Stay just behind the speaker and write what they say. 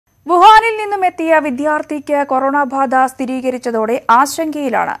വുഹാനിൽ നിന്നും എത്തിയ വിദ്യാർത്ഥിക്ക് കൊറോണ ബാധ സ്ഥിരീകരിച്ചതോടെ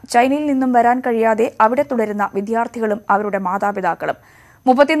ആശങ്കയിലാണ് ചൈനയിൽ നിന്നും വരാൻ കഴിയാതെ അവിടെ തുടരുന്ന വിദ്യാർത്ഥികളും അവരുടെ മാതാപിതാക്കളും.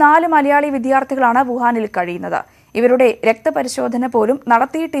 34 മലയാളി വിദ്യാർത്ഥികളാണ് വുഹാനിൽ കഴിയുന്നത്. ഇവരുടെ രക്തപരിശോധന പോലും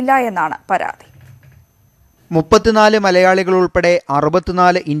നടത്തിയിട്ടില്ല എന്നാണ് പരാതി. 34 മലയാളികൾ ഉൾപ്പെടെ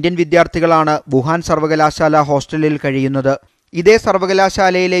 64 ഇന്ത്യൻ വിദ്യാർത്ഥികളാണ് വുഹാൻ സർവകലാശാല ഹോസ്റ്റലിൽ കഴിയുന്നത്. ഇതേ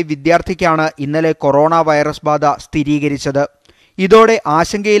സർവകലാശാലയിലെ വിദ്യാർത്ഥിക്കാണ് ഇന്നലെ കൊറോണ വൈറസ് ബാധ സ്ഥിരീകരിച്ചത്. ഇതോടെ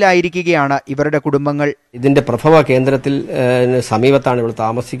ആശങ്കയിലായിരിക്കുകയാണ് ഇവരുടെ കുടുംബങ്ങൾ. ഇതിന്റെ പ്രഭവ കേന്ദ്രത്തിൽ സമീപത്താണ് ഇവിടെ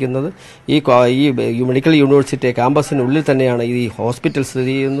താമസിക്കുന്നത്. ഈ മെഡിക്കൽ യൂണിവേഴ്സിറ്റി ക്യാമ്പസിനുള്ളിൽ തന്നെയാണ് ഈ ഹോസ്പിറ്റൽ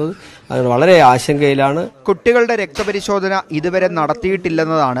സ്ഥിതി ചെയ്യുന്നത്. അത് വളരെ ആശങ്കയിലാണ്. കുട്ടികളുടെ രക്തപരിശോധന ഇതുവരെ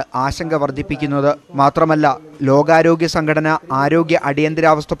നടത്തിയിട്ടില്ലെന്നതാണ് ആശങ്ക വർദ്ധിപ്പിക്കുന്നത്. മാത്രമല്ല, ലോകാരോഗ്യ സംഘടന ആരോഗ്യ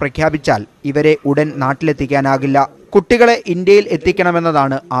അടിയന്തരാവസ്ഥ പ്രഖ്യാപിച്ചാൽ ഇവരെ ഉടൻ നാട്ടിലെത്തിക്കാനാകില്ല. കുട്ടികളെ ഇന്ത്യയിൽ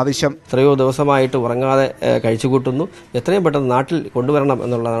എത്തിക്കണമെന്നതാണ് ആവശ്യം. എത്രയോ ദിവസമായിട്ട് ഉറങ്ങാതെ കഴിച്ചുകൂട്ടുന്നു. എത്രയും പെട്ടെന്ന് നാട്ടിൽ കൊണ്ടുവരണം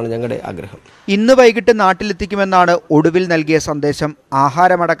എന്നുള്ളതാണ് ഞങ്ങളുടെ ആഗ്രഹം. ഇന്ന് വൈകിട്ട് നാട്ടിലെത്തിക്കുമെന്നാണ് ഒടുവിൽ നൽകിയ സന്ദേശം.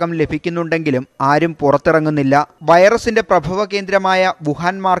 ആഹാരമടക്കം ലഭിക്കുന്നുണ്ടെങ്കിലും ആരും പുറത്തിറങ്ങുന്നില്ല. വൈറസിന്റെ പ്രഭവ കേന്ദ്രമായ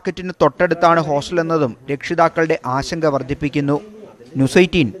വുഹാൻ മാർക്കറ്റിന് തൊട്ടടുത്താണ് ഹോസ്റ്റൽ എന്നതും രക്ഷിതാക്കളുടെ ആശങ്ക വർദ്ധിപ്പിക്കുന്നു. ന്യൂസ്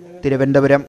 18 തിരുവനന്തപുരം.